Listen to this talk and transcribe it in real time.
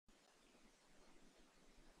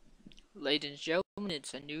Ladies and gentlemen,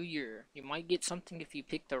 it's a new year. You might get something if you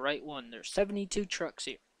pick the right one. There's 72 trucks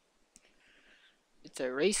here. It's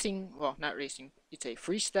a racing, well, not racing, it's a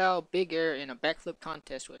freestyle big air and a backflip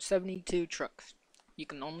contest with 72 trucks. You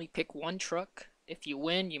can only pick one truck. If you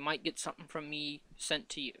win, you might get something from me sent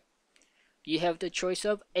to you. You have the choice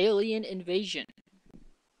of Alien Invasion,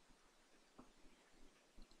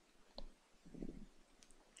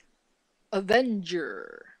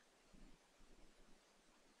 Avenger.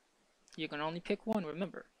 You can only pick one,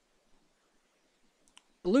 remember.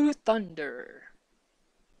 Blue Thunder,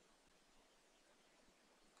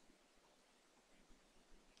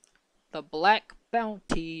 the Black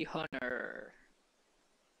Bounty Hunter,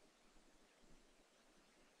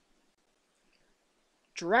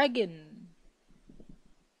 Dragon,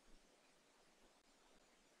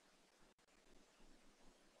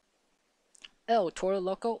 El Toro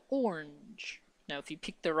Loco Orange. Now, if you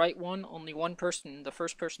pick the right one, only one person, the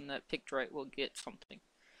first person that picked right, will get something.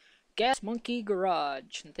 Gas Monkey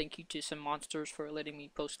Garage. And thank you to some monsters for letting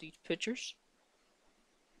me post these pictures.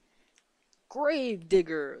 Grave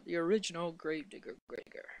Digger. The original Grave Digger.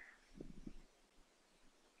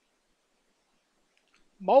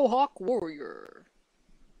 Mohawk Warrior.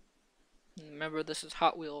 Remember, this is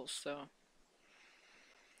Hot Wheels, so.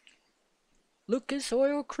 Lucas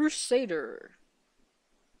Oil Crusader.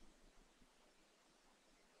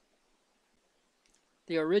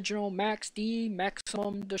 The original Max D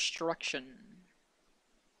Maximum Destruction.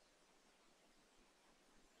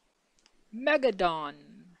 Megadon.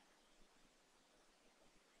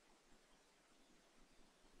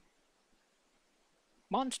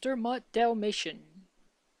 Monster Mutt Dalmatian.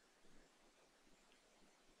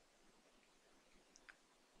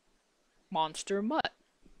 Monster Mutt.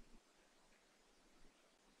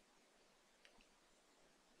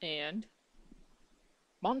 And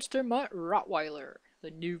Monster Mutt Rottweiler. The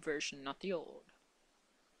new version, not the old.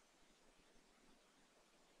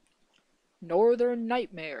 Northern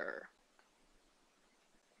Nightmare.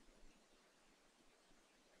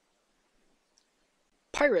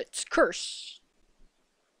 Pirate's Curse.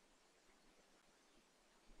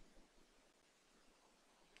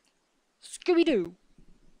 Scooby-Doo.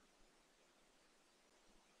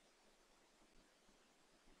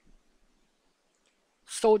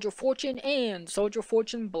 Soldier Fortune and Soldier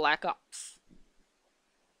Fortune Black Ops.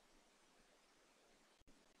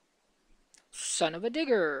 Son of a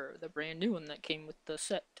Digger, the brand new one that came with the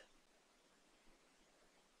set.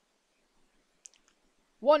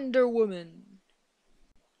 Wonder Woman.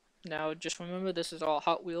 Now, just remember, this is all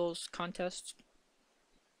Hot Wheels contests.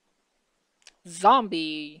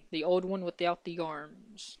 Zombie, the old one without the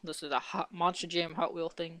arms. This is a Monster Jam Hot Wheel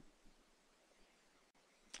thing.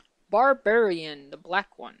 Barbarian, the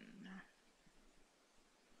black one.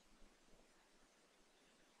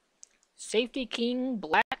 Safety King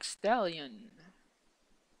Black Stallion.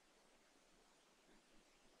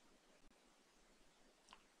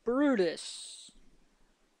 Brutus.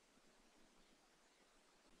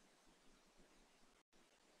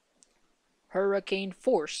 Hurricane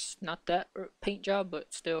Force. Not that paint job,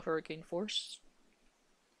 but still Hurricane Force.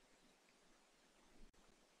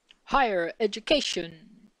 Higher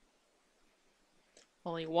Education.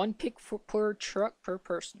 Only one pick per truck per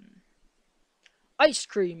person. Ice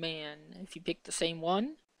Cream Man. If you pick the same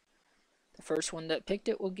one, the first one that picked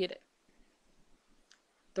it will get it.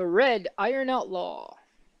 The Red Iron Outlaw.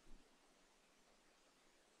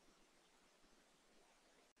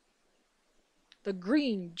 The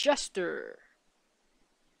Green Jester.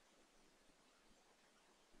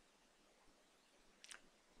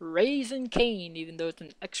 Raising Cane, even though it's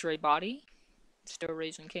an X-ray body, it's still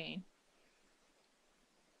Raising Cane.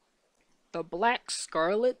 The Black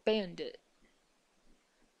Scarlet Bandit.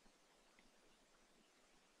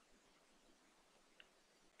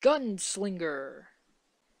 Gunslinger.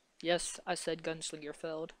 Yes, I said Gunslinger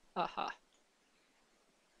Feld. Aha.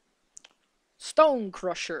 Stone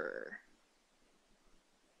Crusher.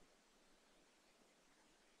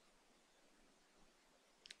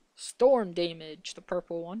 Storm Damage, the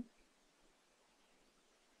purple one.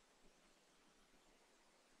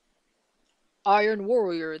 Iron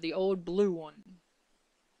Warrior, the old blue one.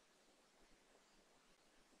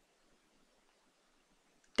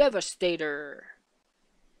 Devastator.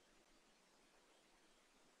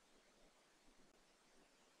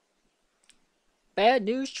 Bad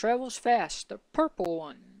News Travels Fast, the purple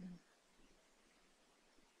one.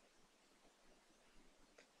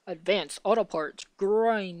 Advanced Auto Parts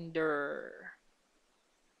Grinder.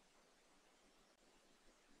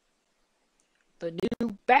 The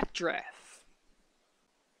new Backdraft.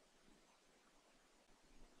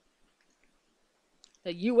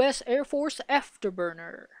 The U.S. Air Force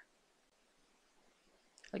Afterburner.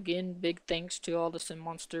 Again, big thanks to all the Sim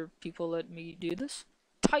Monster people letting me do this.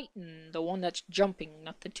 Titan, the one that's jumping,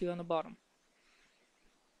 not the two on the bottom.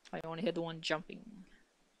 I only had the one jumping.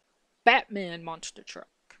 Batman monster truck.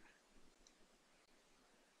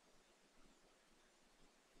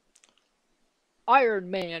 Iron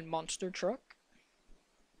Man monster truck.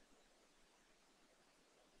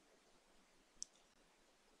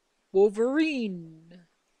 Wolverine.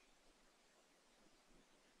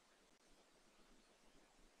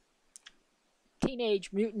 Teenage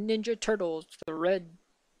Mutant Ninja Turtles, the red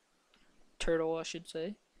turtle, I should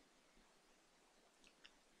say.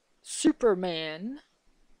 Superman.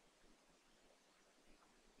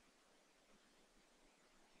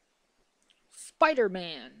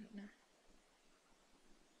 Spider-Man.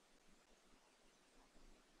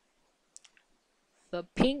 The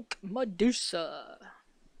Pink Medusa.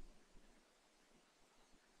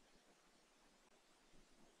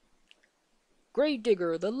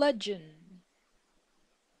 Gravedigger, the Legend.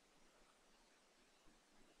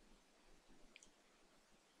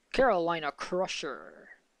 Carolina Crusher.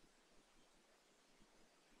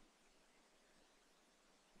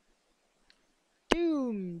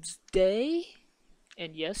 Doomsday.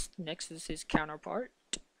 And yes, next is his counterpart.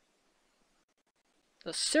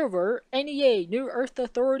 The Silver NEA, New Earth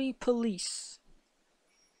Authority Police.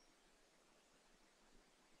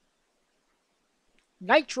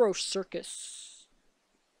 Nitro Circus.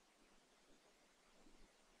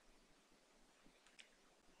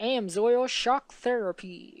 Amsoil Shock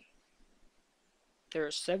Therapy. There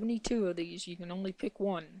are 72 of these. You can only pick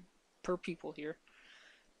one per people here.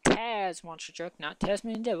 Taz monster truck, not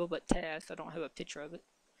Tasmanian Devil, but Taz. I don't have a picture of it.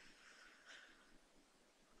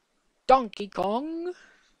 Donkey Kong.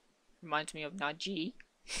 Reminds me of Najee.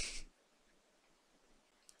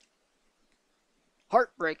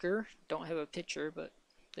 Heartbreaker. Don't have a picture, but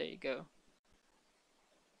there you go.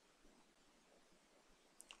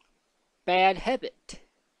 Bad Habit.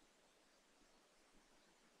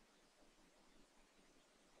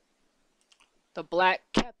 The Black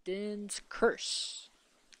Captain's Curse.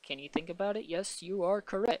 Can you think about it? Yes, you are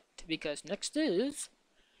correct, because next is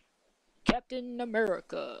Captain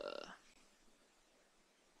America.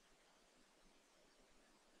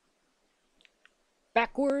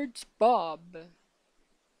 Backwards Bob.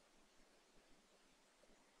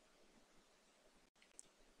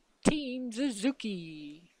 Team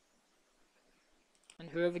Suzuki. And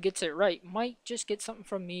whoever gets it right might just get something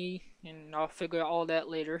from me, and I'll figure out all that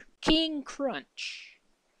later. King Crunch.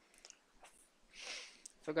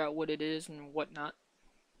 Figure out what it is and whatnot.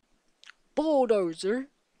 Bulldozer.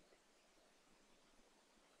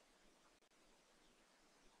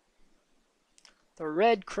 The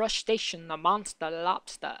Red Crustacean, the Monster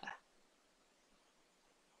Lobster.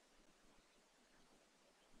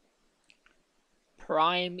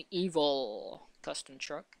 Prime Evil, custom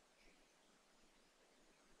truck.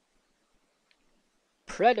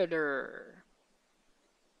 Predator.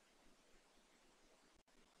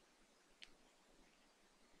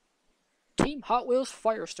 Team Hot Wheels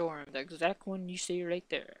Firestorm, the exact one you see right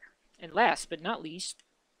there. And last but not least,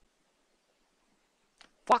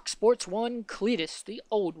 Fox Sports 1 Cletus, the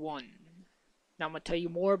old one. Now I'm going to tell you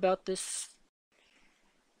more about this.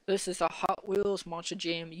 This is a Hot Wheels Monster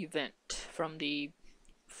Jam event from the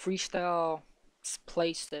freestyle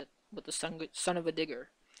place that with the Son of a Digger.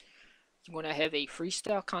 You're going to have a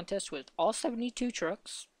freestyle contest with all 72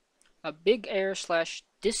 trucks, a big air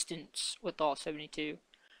 / distance with all 72,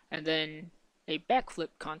 and then a backflip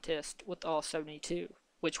contest with all 72,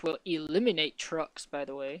 which will eliminate trucks, by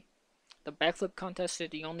the way. The backflip contest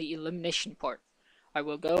is the only elimination part. I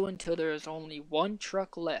will go until there is only one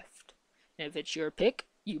truck left. And if it's your pick,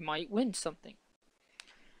 you might win something.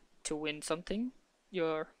 To win something,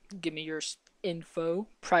 give me your info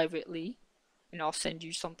privately, and I'll send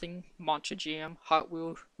you something Monster Jam Hot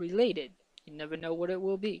Wheel related. You never know what it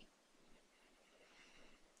will be.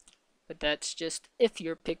 But that's just if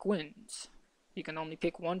your pick wins. You can only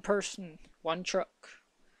pick one person, one truck.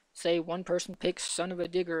 Say one person picks Son of a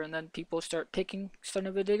Digger and then people start picking Son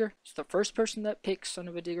of a Digger. So the first person that picks Son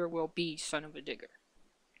of a Digger will be Son of a Digger.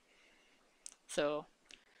 So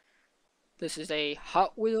this is a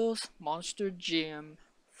Hot Wheels Monster Jam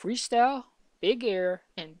freestyle, big air,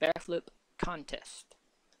 and backflip contest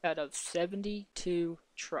out of 72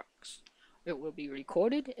 trucks. It will be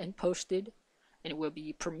recorded and posted, and it will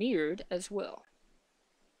be premiered as well.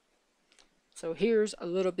 So here's a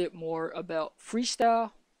little bit more about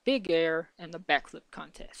freestyle, big air, and the backflip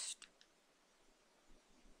contest.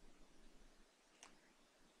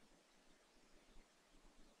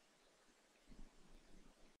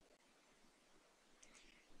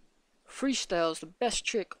 freestyle is the best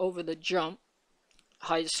trick over the jump.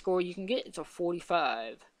 Highest score you can get is a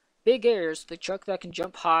 45. Big Air is the truck that can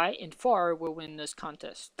jump high and far will win this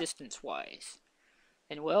contest, distance-wise.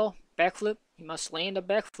 And well, backflip, you must land a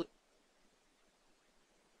backflip